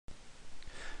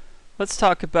Let's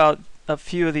talk about a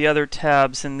few of the other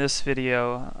tabs in this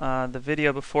video. The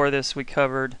video before this we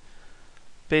covered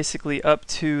basically up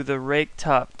to the rake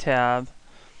top tab,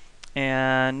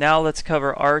 and now let's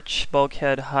cover arch,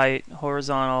 bulkhead, height,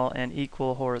 horizontal, and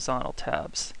equal horizontal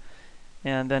tabs.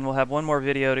 And then we'll have one more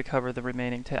video to cover the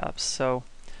remaining tabs. So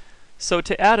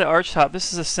to add an arch top,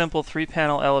 this is a simple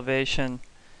 3-panel elevation,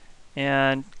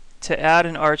 and to add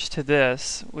an arch to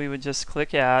this we would just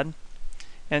click add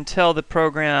and tell the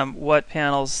program what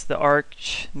panels the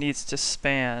arch needs to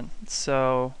span.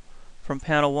 So from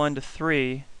panel 1 to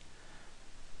 3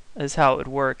 is how it would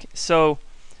work. So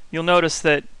you'll notice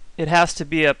that it has to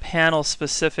be a panel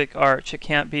specific arch. It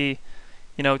can't be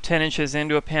 10 inches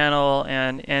into a panel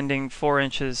and ending 4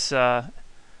 inches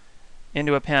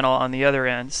into a panel on the other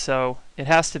end. So it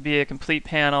has to be a complete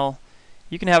panel.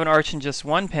 You can have an arch in just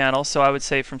one panel, so I would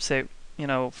say from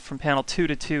panel 2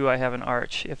 to 2 I have an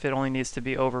arch if it only needs to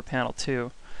be over panel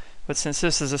 2. But since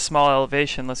this is a small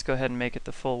elevation, let's go ahead and make it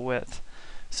the full width.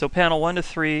 So panel 1 to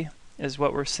 3 is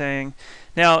what we're saying.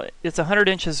 Now it's 100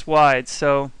 inches wide,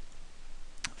 so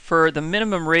for the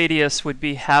minimum radius would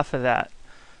be half of that.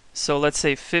 So let's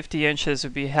say 50 inches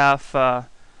would be half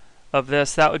of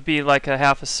this. That would be like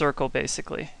half a circle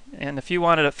basically. And if you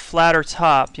wanted a flatter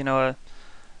top, a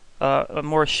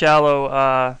more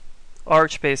shallow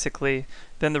arch basically,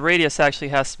 then the radius actually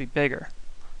has to be bigger.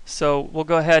 So we'll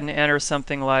go ahead and enter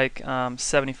something like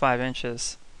 75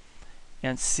 inches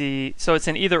and see. So it's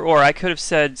an either or. I could have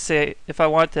said, say, if I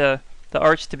want the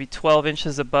arch to be 12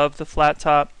 inches above the flat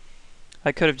top,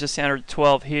 I could have just entered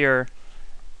 12 here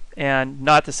and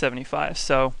not the 75.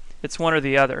 So it's one or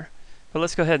the other. But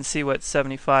let's go ahead and see what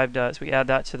 75 does. We add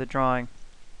that to the drawing.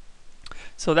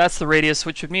 So that's the radius,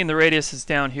 which would mean the radius is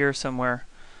down here somewhere.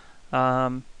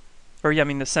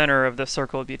 The center of the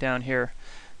circle would be down here.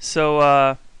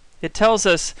 So it tells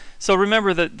us, so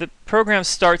remember that the program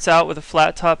starts out with a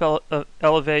flat top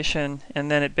elevation, and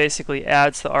then it basically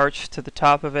adds the arch to the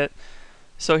top of it.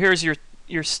 So here's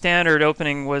your standard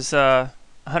opening was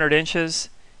 100 inches,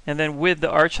 and then with the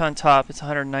arch on top it's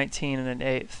 119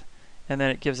 1/8, and then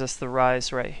it gives us the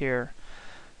rise right here.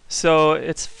 So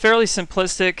it's fairly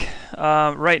simplistic.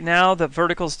 Right now the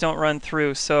verticals don't run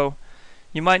through, so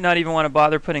you might not even want to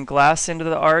bother putting glass into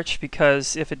the arch,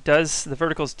 because if it does, the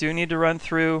verticals do need to run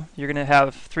through, you're going to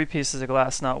have 3 pieces of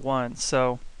glass, not 1.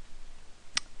 So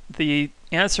the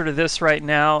answer to this right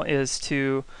now is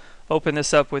to open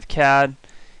this up with CAD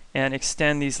and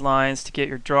extend these lines to get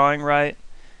your drawing right,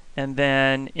 and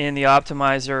then in the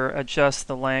optimizer adjust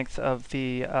the length of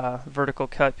the vertical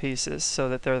cut pieces so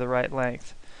that they're the right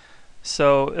length.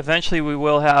 So eventually we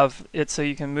will have it so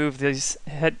you can move these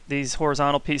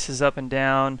horizontal pieces up and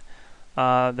down.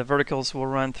 The verticals will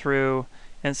run through,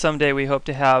 and someday we hope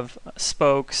to have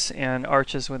spokes and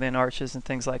arches within arches and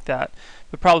things like that.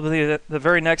 But probably the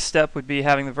very next step would be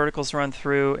having the verticals run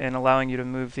through and allowing you to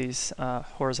move these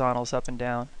horizontals up and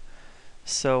down.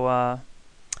 So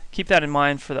keep that in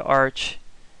mind for the arch,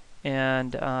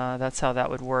 and that's how that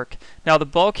would work. Now the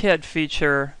bulkhead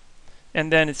feature, and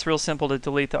then it's real simple to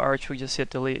delete the arch. We just hit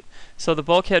delete. So the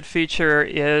bulkhead feature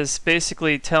is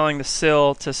basically telling the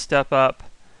sill to step up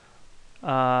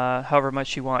however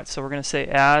much you want. So we're going to say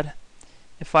add.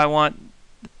 If I want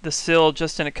the sill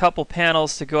just in a couple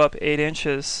panels to go up 8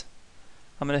 inches,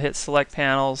 I'm going to hit select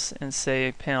panels and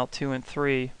say panel 2 and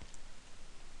 3,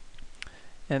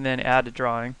 and then add to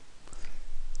drawing.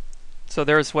 So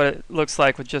there's what it looks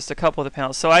like with just a couple of the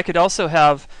panels. So I could also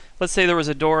have, let's say there was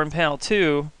a door in panel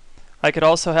 2, I could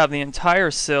also have the entire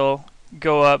sill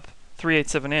go up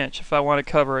 3/8 of an inch if I want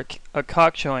to cover a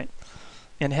caulk joint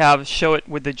and show it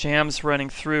with the jambs running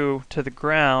through to the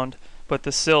ground, but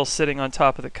the sill sitting on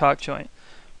top of the caulk joint.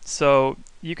 So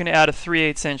you can add a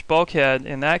 3/8 inch bulkhead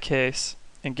in that case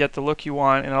and get the look you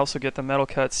want, and also get the metal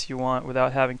cuts you want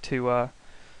without having to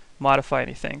modify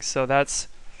anything. So that's,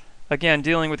 again,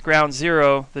 dealing with ground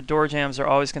zero. The door jambs are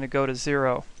always going to go to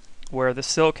 0, where the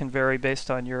sill can vary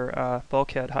based on your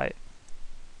bulkhead height.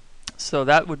 So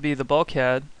that would be the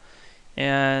bulkhead,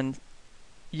 and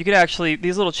you could actually,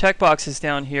 these little checkboxes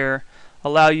down here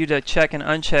allow you to check and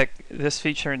uncheck this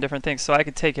feature and different things. So I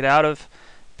could take it out of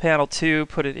panel 2,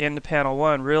 put it into panel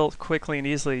 1 real quickly and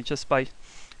easily just by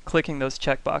clicking those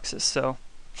checkboxes. So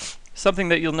something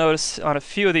that you'll notice on a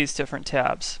few of these different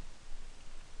tabs.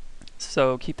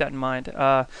 So keep that in mind.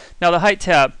 Now the height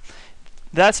tab,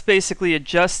 that's basically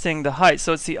adjusting the height.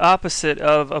 So it's the opposite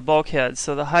of a bulkhead.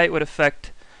 So the height would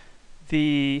affect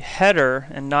the header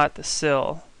and not the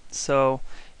sill. So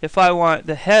if I want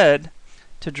the head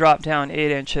to drop down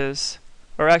 8 inches,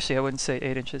 or actually I wouldn't say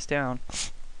 8 inches down,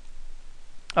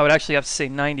 I would actually have to say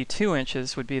 92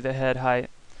 inches would be the head height,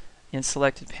 in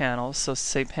selected panels, so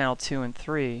say panel 2 and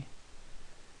 3,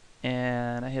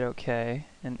 and I hit OK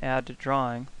and add to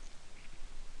drawing.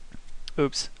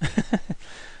 Oops.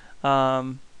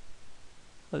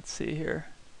 Let's see here.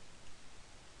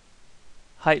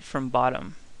 Height from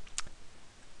bottom.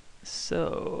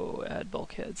 So add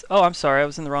bulkheads. Oh, I'm sorry, I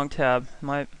was in the wrong tab.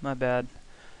 My bad.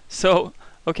 So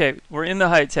okay, we're in the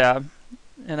height tab,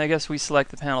 and I guess we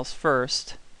select the panels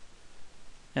first,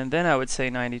 and then I would say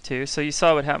 92. So you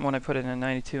saw what happened when I put in a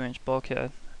 92-inch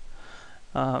bulkhead.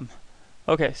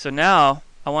 Okay, so now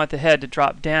I want the head to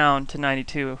drop down to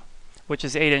 92, which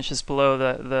is 8 inches below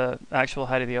the actual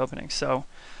height of the opening. So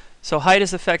height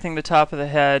is affecting the top of the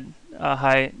head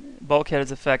height. Bulkhead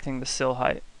is affecting the sill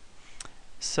height.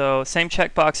 So same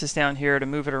checkboxes down here to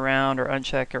move it around or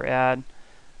uncheck or add.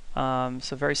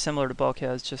 So very similar to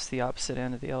bulkheads, just the opposite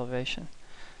end of the elevation.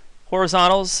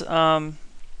 Horizontals,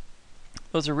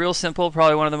 those are real simple,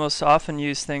 probably one of the most often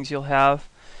used things you'll have.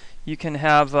 You can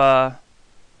have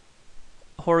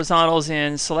horizontals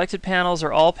in selected panels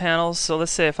or all panels. So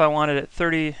let's say if I wanted it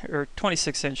 30 or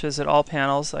 26 inches at all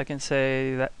panels, I can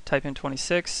say that, type in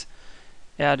 26,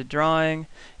 add a drawing.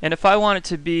 And if I want it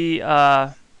to be,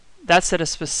 that's at a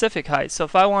specific height. So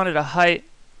if I wanted a height,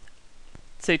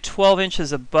 say 12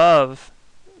 inches above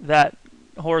that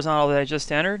horizontal that I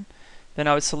just entered, then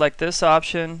I would select this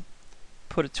option,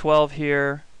 put a 12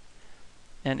 here,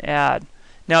 and add.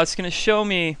 Now it's going to show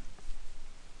me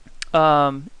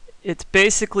it's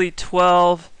basically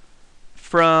 12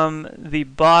 from the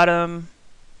bottom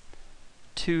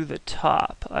to the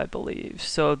top, I believe.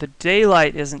 So the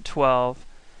daylight isn't 12,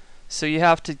 so you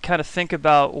have to kind of think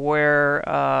about where,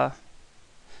 or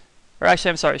actually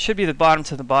I'm sorry, it should be the bottom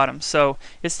to the bottom. So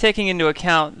it's taking into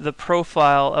account the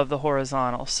profile of the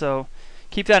horizontal. So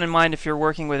keep that in mind if you're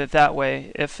working with it that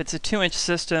way. If it's a 2-inch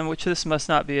system, which this must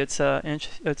not be, it's a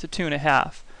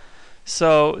 2.5.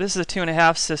 So this is a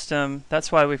 2.5 system.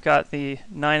 That's why we've got the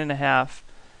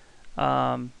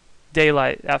 9.5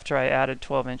 daylight after I added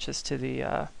 12 inches to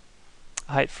the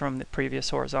height from the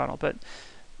previous horizontal. But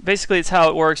basically it's how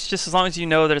it works. Just as long as you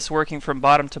know that it's working from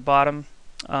bottom to bottom,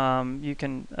 you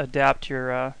can adapt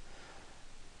your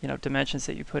dimensions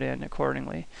that you put in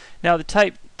accordingly. Now the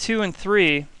type 2 and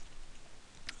 3,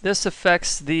 this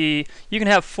affects the, you can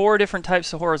have 4 different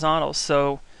types of horizontals.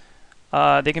 So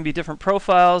they can be different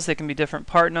profiles, they can be different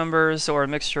part numbers, or a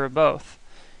mixture of both.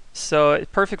 So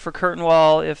it's perfect for curtain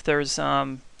wall if there's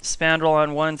spandrel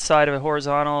on one side of a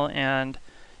horizontal and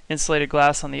insulated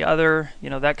glass on the other,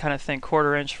 that kind of thing,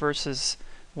 1/4 inch versus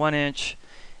 1 inch.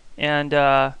 And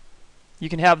you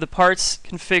can have the parts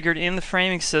configured in the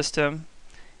framing system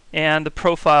and the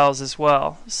profiles as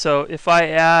well. So if I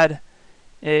add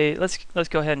a, let's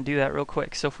go ahead and do that real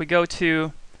quick. So if we go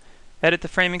to edit the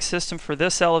framing system for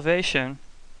this elevation,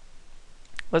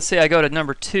 let's say I go to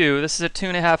number 2. This is a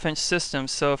 2.5 inch system,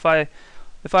 so if I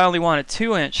only want a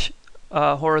 2-inch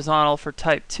horizontal for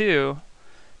type 2,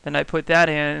 then I put that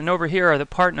in, and over here are the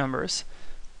part numbers.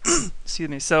 Excuse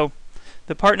me. So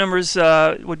the part numbers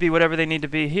would be whatever they need to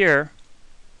be here.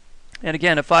 And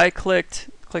again, if I click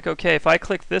OK, if I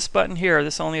click this button here,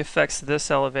 this only affects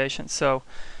this elevation. So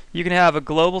you can have a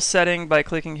global setting by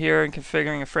clicking here and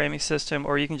configuring a framing system,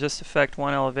 or you can just affect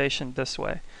one elevation this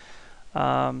way.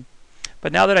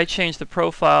 But now that I changed the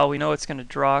profile, we know it's going to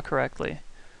draw correctly.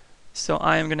 So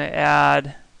I am going to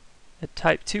add a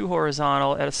type 2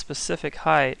 horizontal at a specific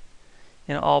height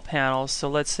in all panels. So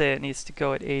let's say it needs to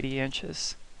go at 80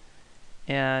 inches.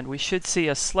 And we should see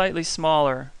a slightly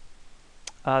smaller,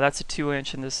 that's a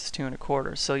 2-inch and this is 2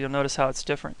 1/4. So you'll notice how it's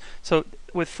different. So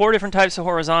with 4 different types of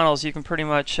horizontals, you can pretty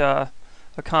much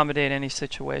accommodate any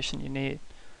situation you need.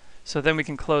 So then we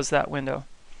can close that window.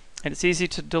 And it's easy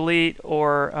to delete,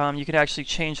 or you could actually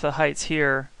change the heights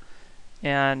here,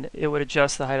 and it would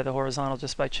adjust the height of the horizontal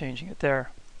just by changing it there.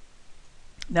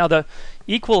 Now the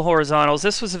equal horizontals,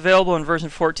 this was available in version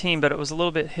 14, but it was a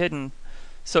little bit hidden.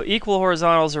 So equal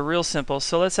horizontals are real simple.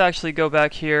 So let's actually go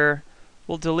back here.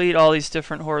 We'll delete all these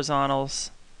different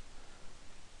horizontals,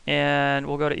 and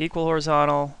we'll go to equal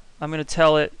horizontal. I'm going to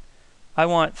tell it I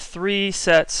want 3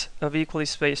 sets of equally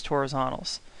spaced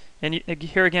horizontals. And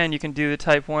here again you can do the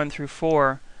type 1 through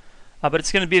 4, but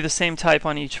it's going to be the same type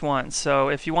on each one. So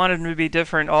if you wanted them to be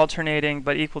different, alternating,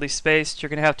 but equally spaced, you're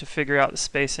going to have to figure out the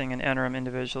spacing and enter them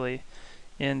individually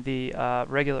in the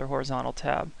regular horizontal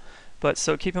tab. But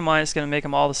so keep in mind it's going to make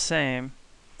them all the same.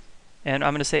 And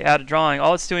I'm going to say add a drawing.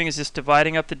 All it's doing is just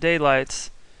dividing up the daylights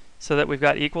so that we've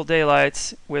got equal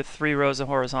daylights with 3 rows of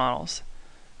horizontals.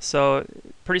 So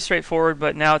pretty straightforward,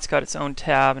 but now it's got its own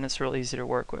tab and it's real easy to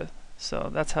work with.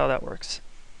 So that's how that works.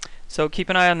 So keep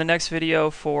an eye on the next video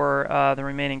for the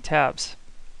remaining tabs.